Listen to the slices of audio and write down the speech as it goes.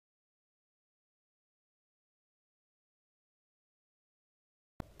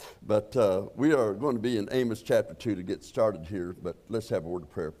But we are going to be in Amos chapter 2 to get started here, but let's have a word of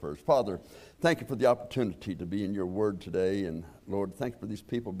prayer first. Father, thank you for the opportunity to be in your word today. And Lord, thank you for these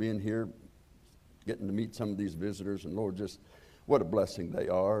people being here, getting to meet some of these visitors. And Lord, just what a blessing they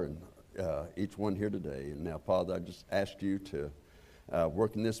are, and each one here today. And now, Father, I just ask you to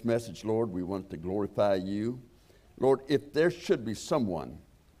work in this message, Lord. We want to glorify you. Lord, if there should be someone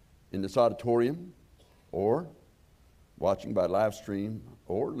in this auditorium or watching by live stream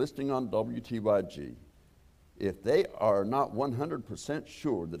or listening on WTYG, if they are not 100%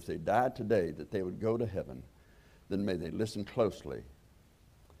 sure that if they died today that they would go to heaven, then may they listen closely.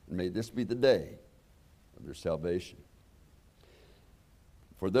 And may this be the day of their salvation.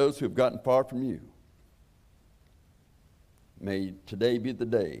 For those who have gotten far from you, may today be the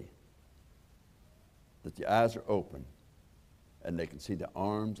day that the eyes are open and they can see the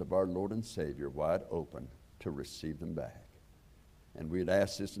arms of our Lord and Savior wide open to receive them back. And we'd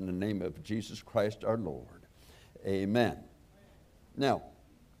ask this in the name of Jesus Christ our Lord. Amen. Now,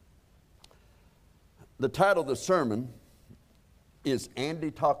 the title of the sermon is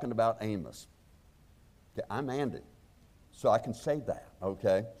Andy Talking About Amos. Okay, I'm Andy, so I can say that,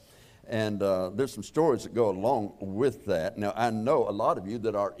 okay? And there's some stories that go along with that. Now, I know a lot of you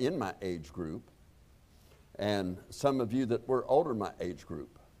that are in my age group, and some of you that were older in my age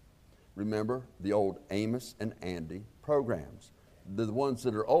group remember the old Amos and Andy programs. The ones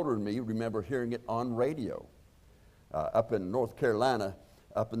that are older than me remember hearing it on radio. Up in North Carolina,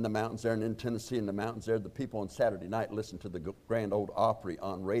 up in the mountains there, and in Tennessee in the mountains there, the people on Saturday night listened to the Grand Ole Opry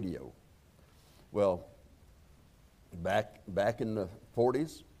on radio. Well, back in the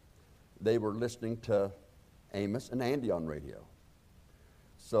 40s, they were listening to Amos and Andy on radio.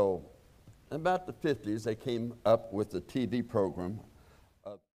 So in about the 50s, they came up with a TV program